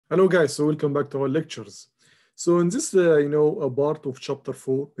Hello guys, so welcome back to our lectures. So in this, a part of chapter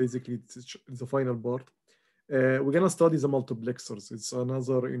 4, basically it's the final part. We're gonna study the multiplexers. It's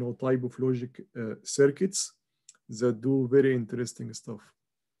another, type of logic circuits that do very interesting stuff.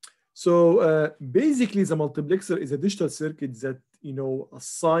 So basically, the multiplexer is a digital circuit that,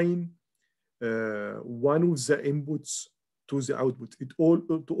 assign one of the inputs to the output.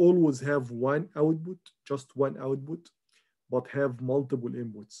 To always have one output, just one output, but have multiple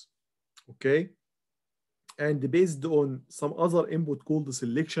inputs, okay? And based on some other input called the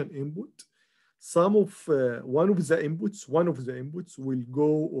selection input, one of the inputs will go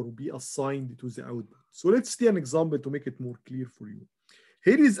or be assigned to the output. So let's see an example to make it more clear for you.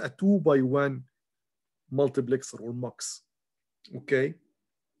 Here is a 2x1 multiplexer or MUX, okay?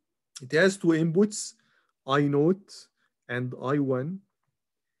 It has two inputs, I0 and I1,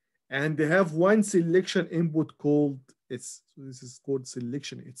 and they have one selection input called S. So this is called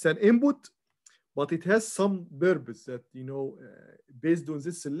selection. It's an input, but it has some purpose that, based on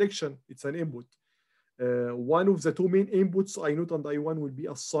this selection, it's an input. One of the two main inputs, I0 and I1, will be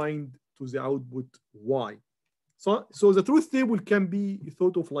assigned to the output Y. So the truth table can be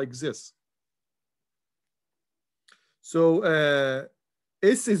thought of like this. So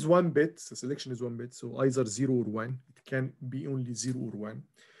S is 1 bit, the selection is 1 bit, so either 0 or 1. It can be only 0 or 1.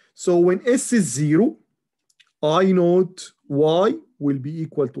 So when S is 0, I0 Y will be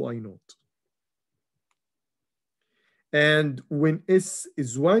equal to I0. And when S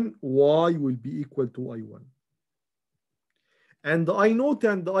is 1, Y will be equal to I1. And the I0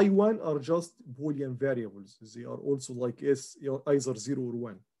 and the I1 are just Boolean variables. They are also like S, either 0 or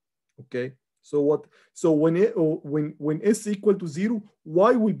 1. Okay. So when S equal to 0,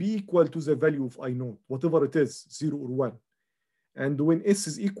 Y will be equal to the value of I0, whatever it is, 0 or 1. And when S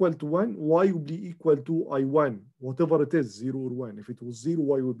is equal to 1, Y will be equal to I1, whatever it is, 0 or 1. If it was 0,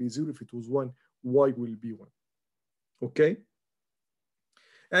 Y will be 0. If it was 1, Y will be 1. Okay?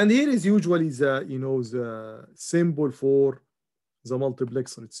 And here is usually the symbol for the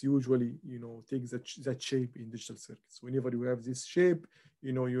multiplexer. It's usually, takes that shape in digital circuits. Whenever you have this shape,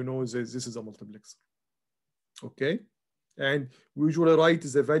 you know this is a multiplexer. Okay? And we usually write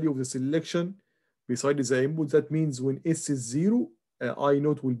the value of the selection beside the input. That means when S is 0,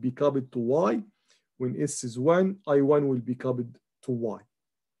 I0 will be coupled to Y. When S is 1, I1 will be coupled to Y.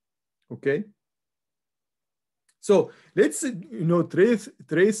 Okay? So let's trace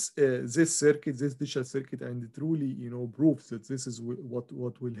this circuit, this digital circuit, and truly prove that this is what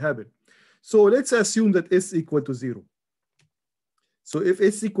will happen. So let's assume that S equal to 0. So if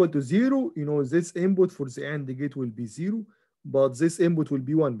S equal to 0, this input for the AND gate will be 0, but this input will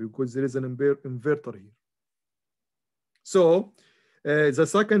be 1 because there is an inverter here. So the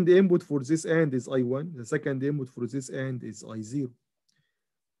second input for this AND is I1. The second input for this AND is I0.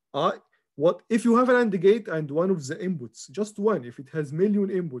 What if you have an AND gate and one of the inputs, just one, if it has million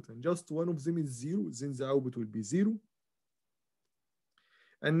inputs and just one of them is 0, then the output will be 0.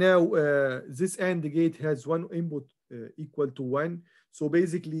 And now this AND gate has one input equal to 1. So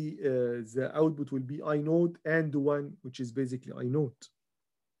basically the output will be I0 and 1, which is basically I0.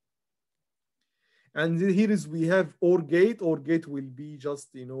 And here we have OR gate. OR gate will be just,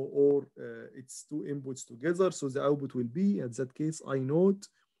 or it's two inputs together. So the output will be, in that case, I0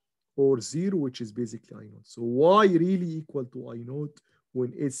 or 0, which is basically I0. So Y really equal to I0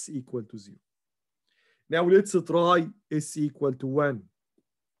 when S equal to 0. Now let's try S equal to 1.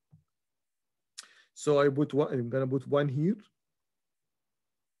 So I'm gonna put 1 here.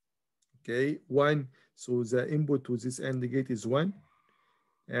 Okay, 1. So the input to this AND gate is 1.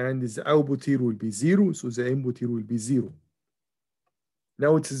 And the output here will be 0. So the input here will be 0.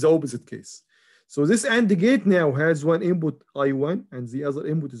 Now it's the opposite case. So this AND gate now has one input I1 and the other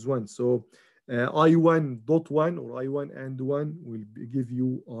input is 1. So I1 dot 1 or I1 and 1 will give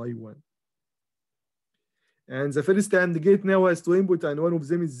you I1. And the first AND gate now has two inputs and one of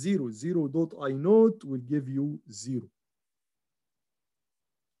them is 0. 0 dot I0 will give you 0.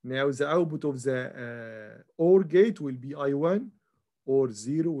 Now the output of the OR gate will be I1 or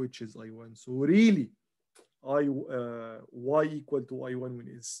 0, which is I1. So really, Y equal to I1 when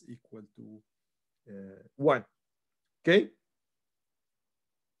S equal to 1. Okay.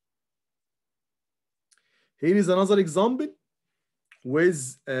 Here is another example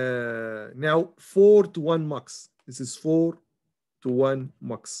with now 4-to-1 MUX. This is 4-to-1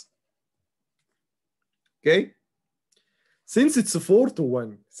 MUX. Okay. Since it's a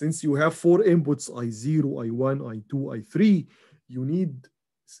 4-to-1, since you have 4 inputs, I0, I1, I2, I3, you need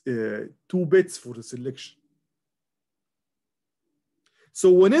 2 bits for the selection. So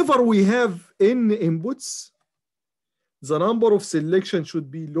whenever we have n inputs, the number of selection should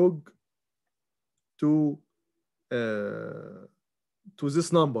be log to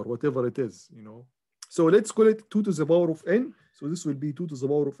this number, whatever it is, you know. So let's call it 2 to the power of n. So this will be 2 to the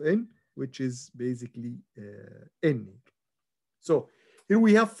power of n, which is basically n. So here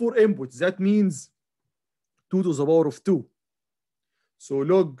we have 4 inputs. That means 2 to the power of 2. So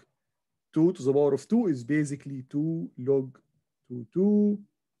log 2 to the power of 2 is basically 2 log 2.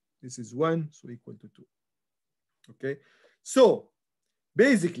 This is 1, so equal to 2. Okay. So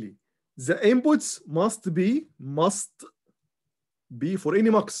basically, the inputs must be for any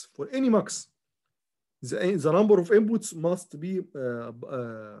MUX. For any MUX, the number of inputs must be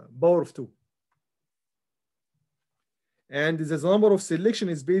power of 2. And the number of selection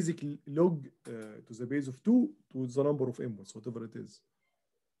is basically log to the base of 2 to the number of inputs, whatever it is.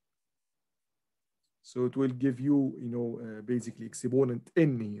 So it will give you, you know, basically exponent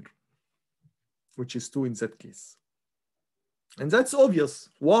n here, which is 2 in that case. And that's obvious.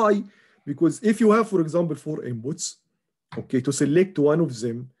 Why? Because if you have, for example, 4 inputs, okay, to select one of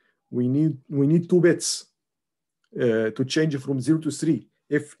them, we need 2 bits to change from 0 to 3.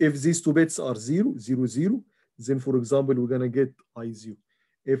 If these 2 bits are 0, 0, 0, then, for example, we're going to get I0.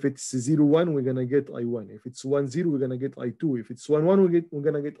 If it's 0, 1, we're going to get I1. If it's 1, 0, we're going to get I2. If it's 1, 1, we're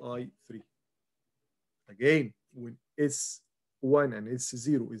going to get I3. Again, when S1 and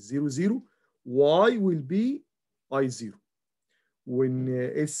S0 is 0, 0, Y will be I0. When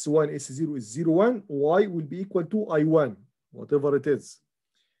S1, S0 is 0, 1, Y will be equal to I1, whatever it is.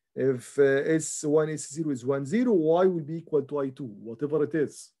 If S1, S0 is 1, 0, Y will be equal to I2, whatever it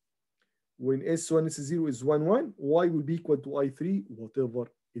is. When S1, S0 is 1, 1, Y will be equal to I3,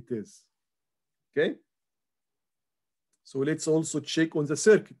 whatever it is. Okay? So let's also check on the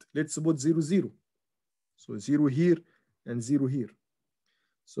circuit. Let's put 0, 0. So 0 here and 0 here.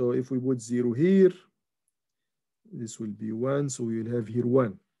 So if we put 0 here, this will be 1, so we will have here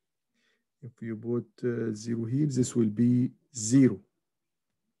 1. If you put 0 here, this will be 0.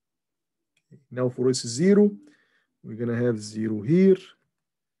 Okay. Now for S0, we're going to have 0 here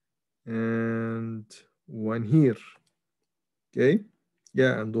and 1 here. Okay?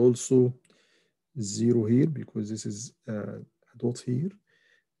 Yeah, and also 0 here because this is a dot here.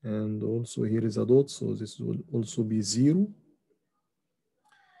 And also here is a dot, so this will also be 0.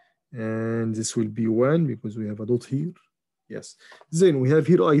 And this will be 1 because we have a dot here. Yes. Then we have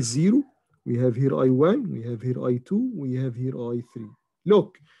here I0, we have here I1, we have here I2, we have here I3.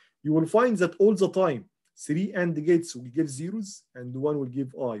 Look, you will find that all the time, 3 AND gates will give zeros and 1 will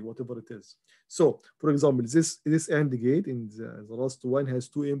give I, whatever it is. So, for example, this AND gate in the last one has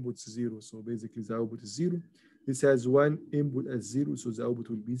 2 inputs 0, so basically the output is 0. This has 1 input as 0, so the output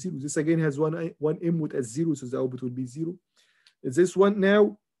will be 0. This again has one input as 0, so the output will be 0. This one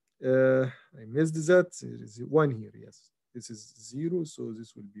now, I missed that. There is 1 here, yes. This is 0, so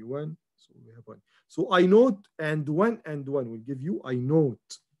this will be 1. So we have 1. So I naught and 1 will give you I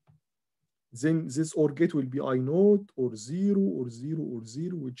naught. Then this OR gate will be I naught or 0 or 0 or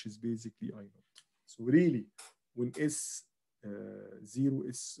 0, which is basically I naught. So really, when S0,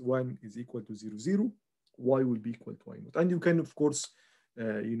 S1 is equal to 0, 0, Y will be equal to I naught. And you can, of course,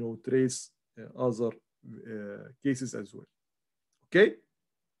 you know, trace other cases as well. Okay?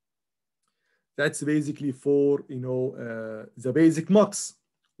 That's basically for, you know, the basic MUX.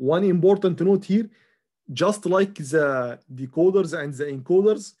 One important note here, just like the decoders and the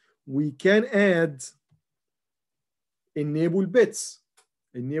encoders, we can add enable bits,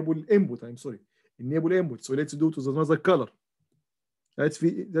 enable input, enable input. So let's do it with another color.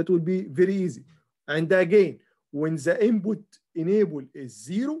 That will be very easy. And again, when the input enable is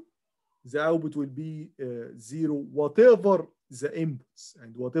 0, the output will be 0, whatever the inputs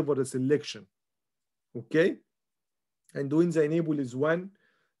and whatever the selection. Okay? And when the enable is 1,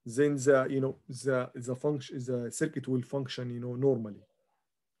 then the, you know, the function, the circuit will function, you know, normally.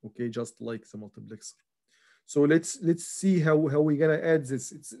 Okay, just like the multiplexer. So let's see how we're gonna add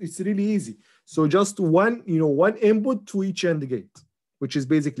this. It's really easy. So just one input to each AND gate, which is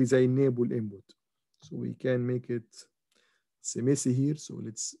basically the enable input. So we can make it messy here. So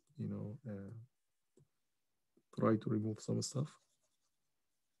let's, you know, try to remove some stuff.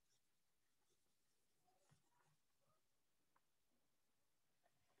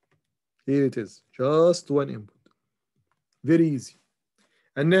 Here it is, just one input. Very easy.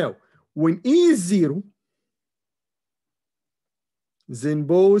 And now, when E is 0, then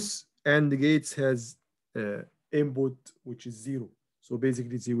both AND gates has input which is 0. So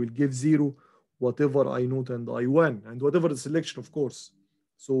basically, they will give 0, whatever I naught and I1, and whatever the selection, of course.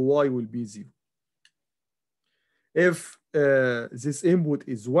 So Y will be 0. If this input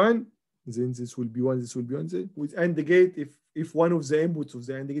is 1, then this will be 1, this will be 1. Then with AND gate, if one of the inputs of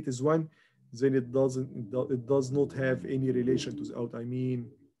the AND gate is 1, then it does not have any relation to the out. I mean,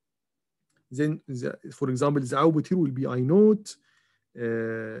 then for example, the output here will be I naught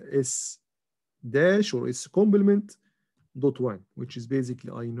S dash or S complement dot 1, which is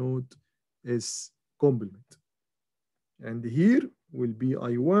basically I naught S complement. And here will be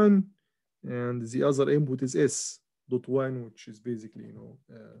I1, and the other input is S dot 1, which is basically, you know,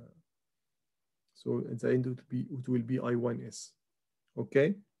 so at the end it will be I1S.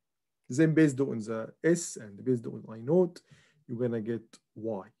 Okay? Then based on the S and based on I naught, you're gonna get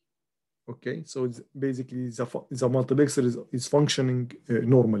Y. Okay, so it's basically the multiplexer is functioning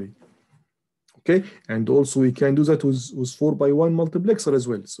normally. Okay, and also we can do that with 4x1 multiplexer as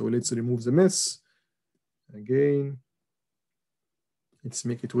well. So let's remove the mess. Again, let's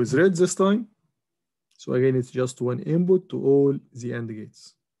make it with red this time. So again, it's just one input to all the AND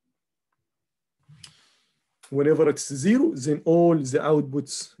gates. Whenever it's 0, then all the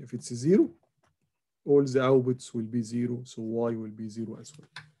outputs, if it's 0, all the outputs will be 0. So Y will be 0 as well.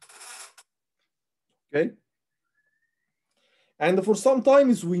 Okay. And for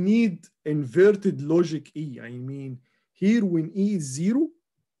sometimes we need inverted logic E. I mean, here when E is 0,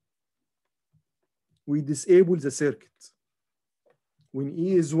 we disable the circuit. When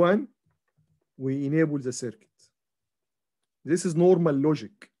E is 1, we enable the circuit. This is normal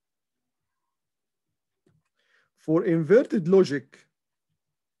logic. For inverted logic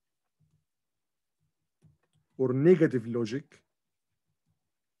or negative logic,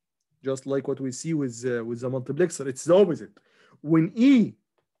 just like what we see with the multiplexer, it's the opposite. When E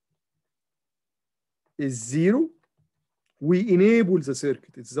is 0, we enable the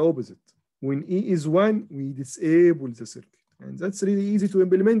circuit. It's the opposite. When E is 1, we disable the circuit. And that's really easy to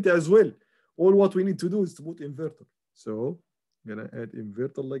implement as well. All what we need to do is to put inverter. So I'm gonna add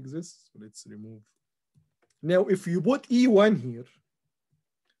inverter like this. So let's remove. Now, if you put E1 here,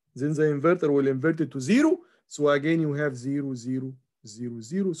 then the inverter will invert it to 0. So again, you have 0, 0, 0,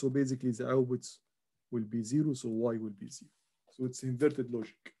 0. So basically the outputs will be 0. So Y will be 0. So it's inverted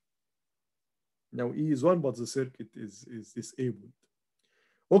logic. Now E is 1, but the circuit is disabled.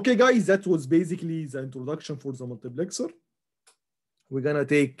 Okay, guys, that was basically the introduction for the multiplexer. We're gonna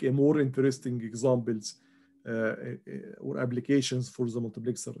take more interesting examples or applications for the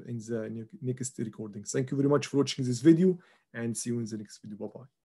multiplexer in the next recording. Thank you very much for watching this video, and see you in the next video. Bye-bye.